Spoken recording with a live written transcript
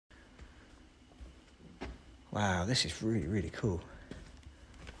Wow, this is really, really cool.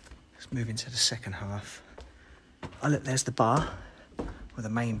 Let's move into the second half. Oh look, there's the bar, or the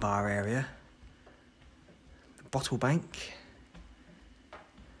main bar area. The bottle bank.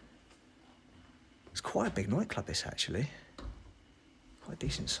 It's quite a big nightclub, this actually. Quite a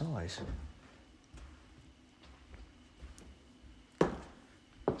decent size.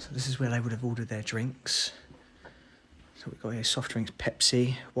 So this is where they would have ordered their drinks. So we've got here soft drinks,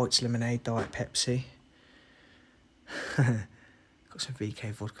 Pepsi, White's lemonade, Diet Pepsi. Got some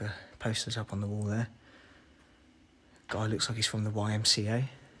VK vodka posters up on the wall there. Guy looks like he's from the YMCA.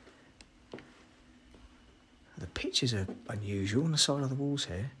 The pictures are unusual on the side of the walls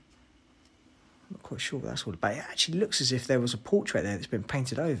here. I'm not quite sure what that's all about. It actually looks as if there was a portrait there that's been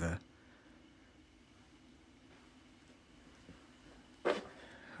painted over.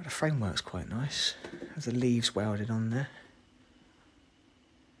 The framework's quite nice. There's the leaves welded on there.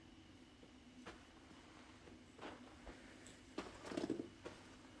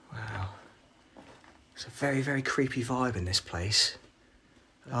 Wow. It's a very, very creepy vibe in this place.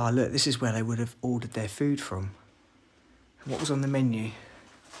 Ah, look, this is where they would have ordered their food from. What was on the menu?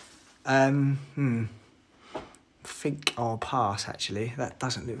 Think I'll pass, actually. That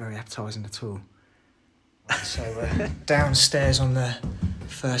doesn't look very appetising at all. So, downstairs on the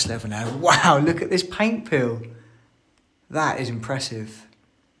first level now. Wow, look at this paint peel. That is impressive.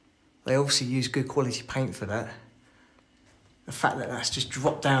 They obviously use good quality paint for that. The fact that that's just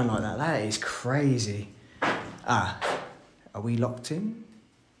dropped down like that, that is crazy. Ah, are we locked in?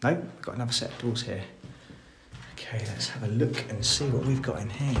 No, we've got another set of doors here. Okay, let's have a look and see what we've got in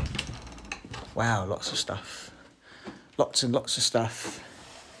here. Wow, lots of stuff. Lots and lots of stuff.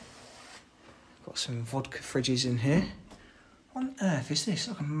 Got some vodka fridges in here. What on earth is this?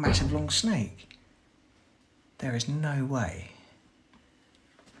 Like a massive long snake. There is no way.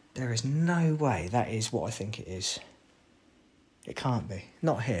 There is no way that is what I think it is. It can't be.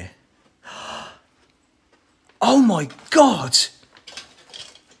 Not here. Oh my God!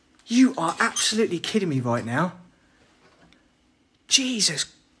 You are absolutely kidding me right now. Jesus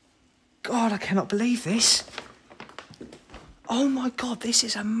God, I cannot believe this. Oh my God, this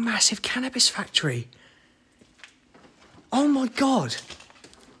is a massive cannabis factory. Oh my God.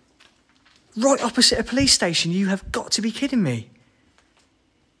 Right opposite a police station, you have got to be kidding me.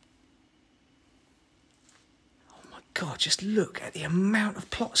 Oh my God, just look at the amount of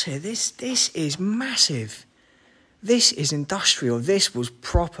plots here. This is massive. This is industrial. This was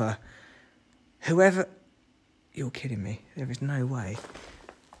proper. Whoever... You're kidding me. There is no way.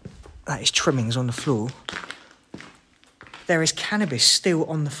 That is trimmings on the floor. There is cannabis still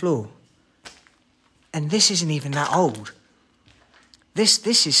on the floor. And this isn't even that old.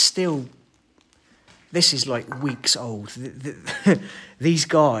 This is still... This is like weeks old. These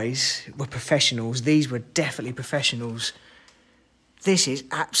guys were professionals. These were definitely professionals. This is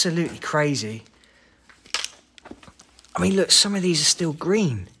absolutely crazy. I mean, look, some of these are still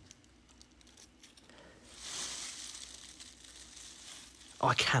green.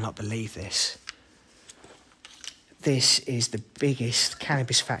 I cannot believe this. This is the biggest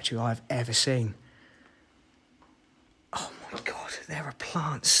cannabis factory I've ever seen. Oh my God, there are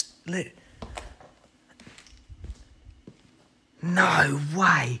plants lit. No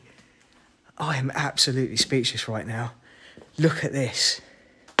way. I am absolutely speechless right now. Look at this.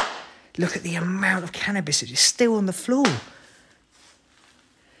 Look at the amount of cannabis that is still on the floor.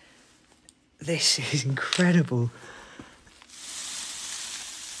 This is incredible.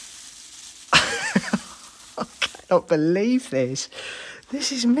 I cannot believe this.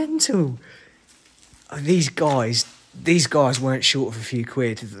 This is mental. These guys weren't short of a few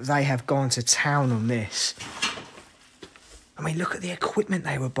quid. They have gone to town on this. I mean, look at the equipment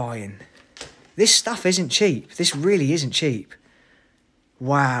they were buying. This stuff isn't cheap. This really isn't cheap.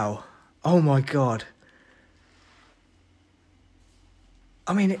 Wow. Oh my God.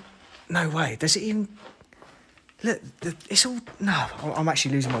 I mean, no way. Does it even... Look, it's all... No, I'm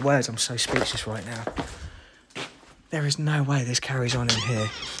actually losing my words. I'm so speechless right now. There is no way this carries on in here.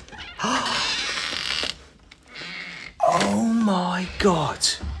 Oh my God.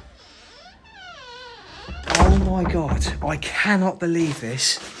 Oh my God. I cannot believe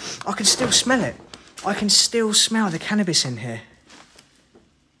this. I can still smell it. I can still smell the cannabis in here.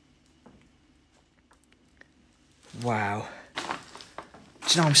 Wow. Do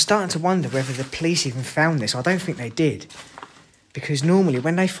you know, I'm starting to wonder whether the police even found this. I don't think they did. Because normally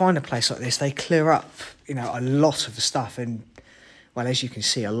when they find a place like this, they clear up, you know, a lot of the stuff. And, well, as you can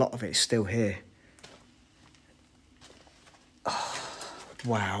see, a lot of it is still here. Oh,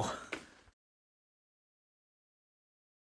 wow.